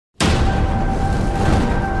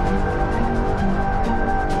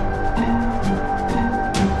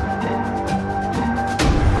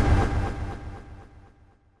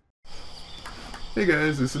Hey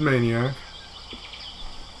guys, this is Maniac.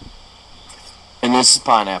 And this is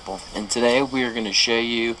Pineapple. And today we are going to show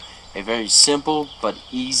you a very simple but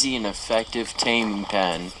easy and effective taming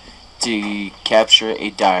pen to capture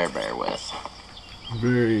a dire bear with.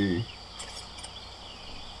 Very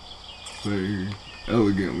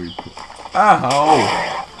elegantly.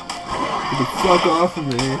 Ow! Get the fuck off of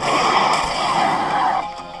me!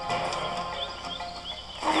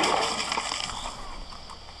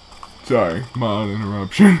 Sorry, mild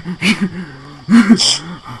interruption.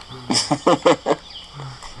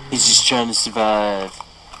 He's just trying to survive.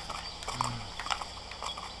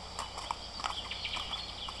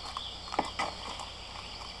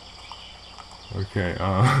 Okay,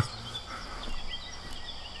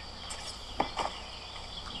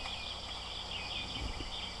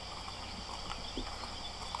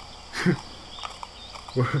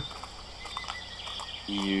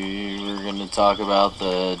 You were going to talk about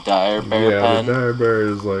the dire bear pen? Yeah, the dire bear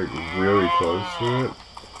is like really close to it.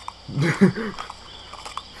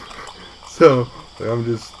 So, I'm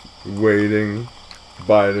just waiting,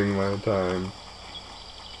 biding my time.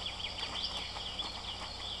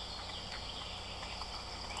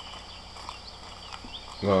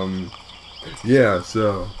 Yeah,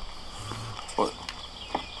 so. What?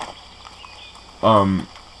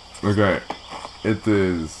 Okay. It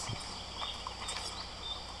is.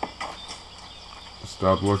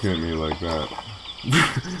 Stop looking at me like that.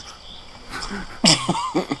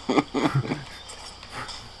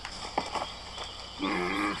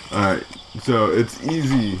 Alright, so it's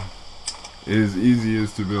easy. It is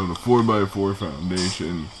easiest to build a 4x4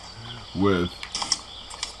 foundation with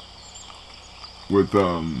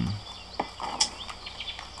no,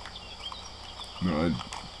 I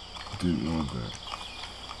didn't know that.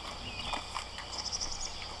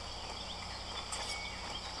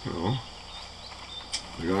 So,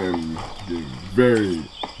 like, I am getting very,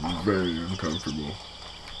 very uncomfortable.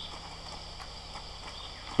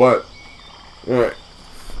 But, alright,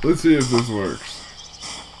 let's see if this works.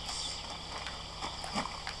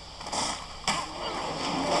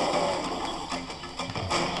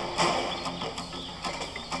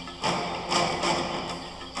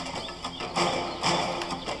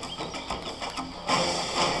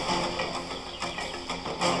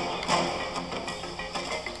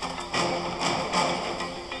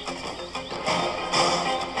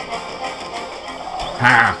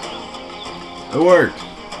 Ha! It worked!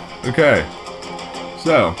 Okay.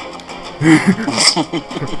 So.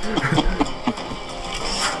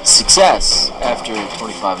 Success after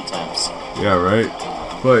 25 attempts. Yeah, right?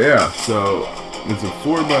 But yeah, so it's a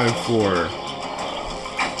 4x4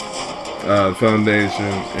 foundation,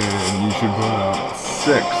 and you should put up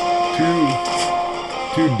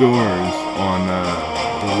two doors on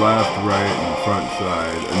the left, right, and front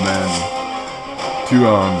side, and then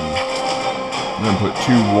put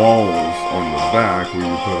two walls on the back where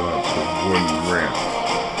you put up the wooden ramp.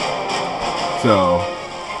 So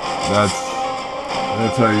that's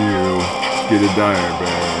how you get a dire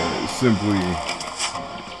bear. Simply,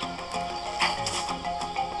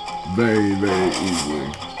 very, very easily.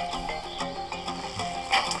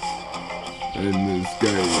 And this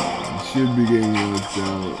guy should be getting knocked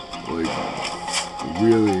out like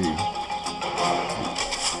really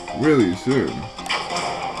soon.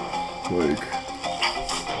 Like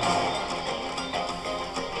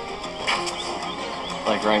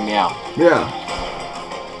right meow. Yeah.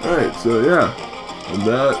 Alright, so yeah. And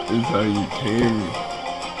that is how you tame.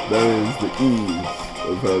 That is the ease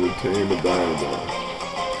of how to tame a dire bear.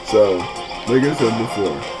 So, like I said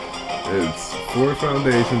before, it's 4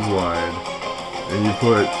 foundations wide, and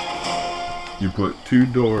you put 2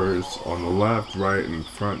 doors on the left, right, and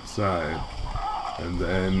front side, and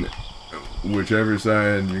then whichever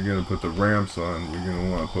side you're gonna put the ramps on, you're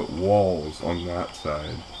gonna want to put walls on that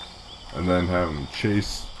side, and then have them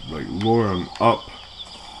lure him up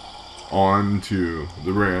onto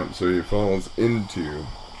the ramp so he falls into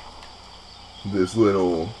this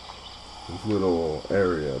little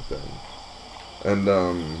area thing. And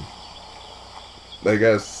I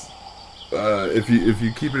guess if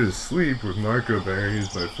you keep it asleep with narco berries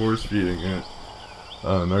by force feeding it,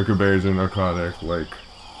 narco berries are narcotic, like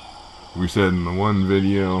we said in the one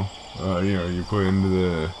video.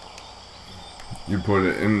 You put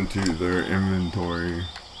it into their inventory.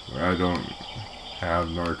 I don't have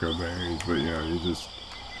narco berries, but you just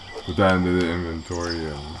put that into the inventory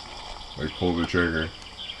and pull the trigger.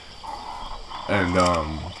 And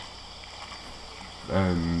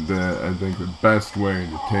I think the best way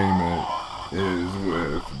to tame it is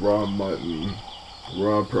with raw mutton,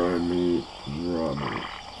 raw prime meat, and raw meat.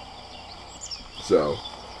 So,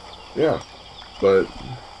 yeah. but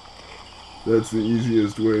that's the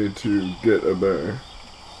easiest way to get a bear.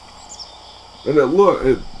 And it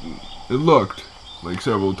looked like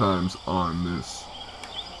several times on this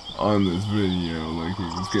video like he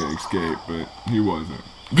was gonna escape, but he wasn't.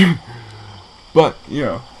 But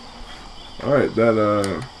yeah. Alright, that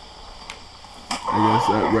I guess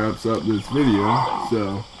that wraps up this video.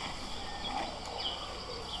 So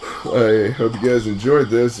I hope you guys enjoyed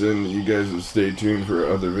this, and you guys will stay tuned for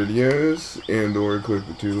other videos, and or click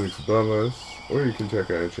the 2 links above us, or you can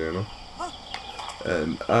check out our channel.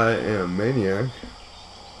 And I am Maniac.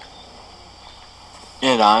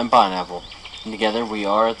 And I'm Pineapple. And together we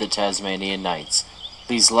are the Tazmanian Knights.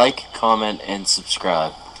 Please like, comment, and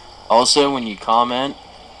subscribe. Also, when you comment,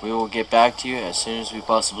 we will get back to you as soon as we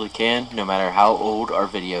possibly can, no matter how old our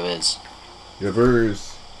video is. Yippers.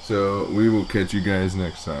 So we will catch you guys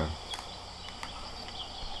next time.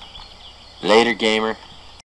 Later, gamer.